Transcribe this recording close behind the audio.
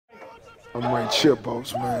I'm right here,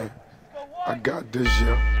 boss man. I got this,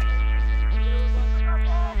 yeah.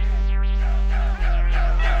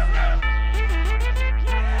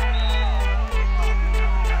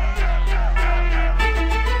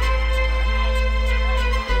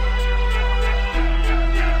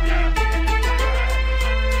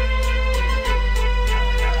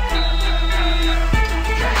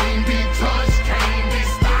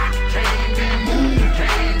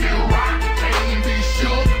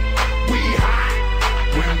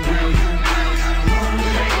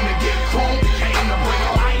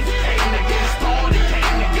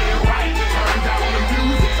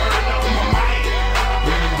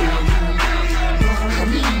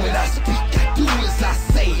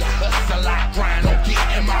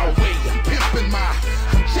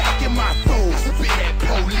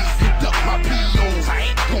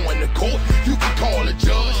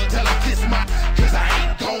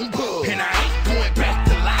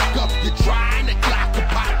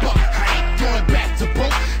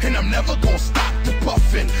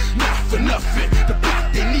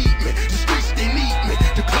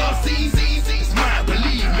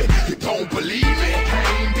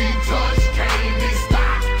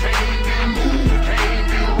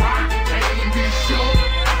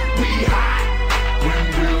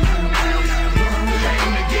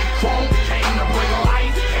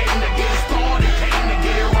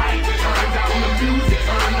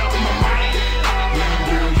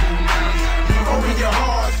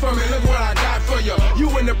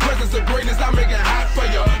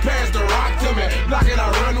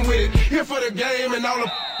 Game and all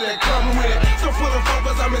the that come with it. So for the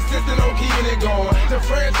fuckers, I'm insisting on keeping it going. The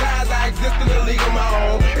franchise, I exist in a league of my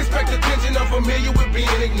own. Expect attention, I'm familiar with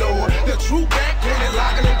being ignored. The true back painted,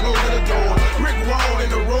 locking and closing the door. Brick wall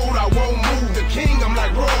in the road, I won't move. The king, I'm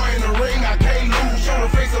like Roy in the ring, I can't lose. Show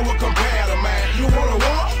the face of what compare to man. You wanna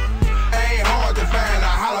walk? Ain't hard to find,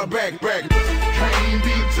 I holler back. Can't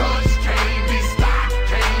be touched, can't be stopped,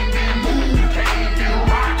 can't be moved, can't be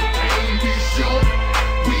rocked, can't be shook.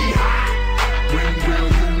 We high. When will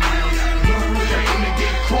you came to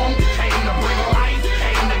get crunk, came to bring life,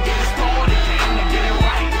 came to get started, came to get it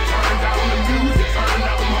right. Turn down the music, turn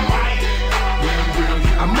up my mic. When will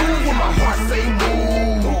you I move when my heart say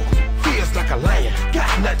move. Feels like a lion, got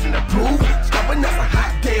nothing to prove. Stubborn as a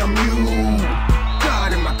hot damn mule.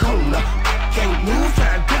 God in my corner, can't move,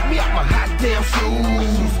 trying to pick me out my hot damn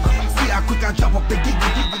shoes. See how quick I drop up and get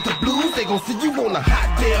with the blues. They gon' see you on a hot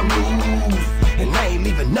damn news. And I ain't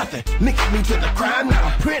leaving nothing, linking me to the crime, not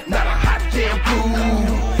a print, not a hot damn proof.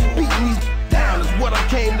 Beating these down is what I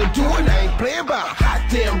came to do, and I ain't playing by a hot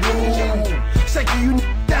damn rule. Shaking you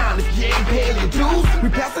down if you ain't paying your dues. We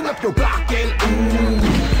passing up your block and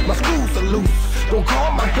ooh, my screws are loose. Don't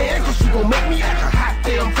call my hand, cause you gon' make me act a hot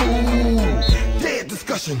damn fool. Dead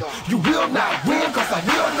discussion, you will not win, cause I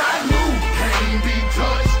will not lose. Can't be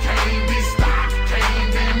touched.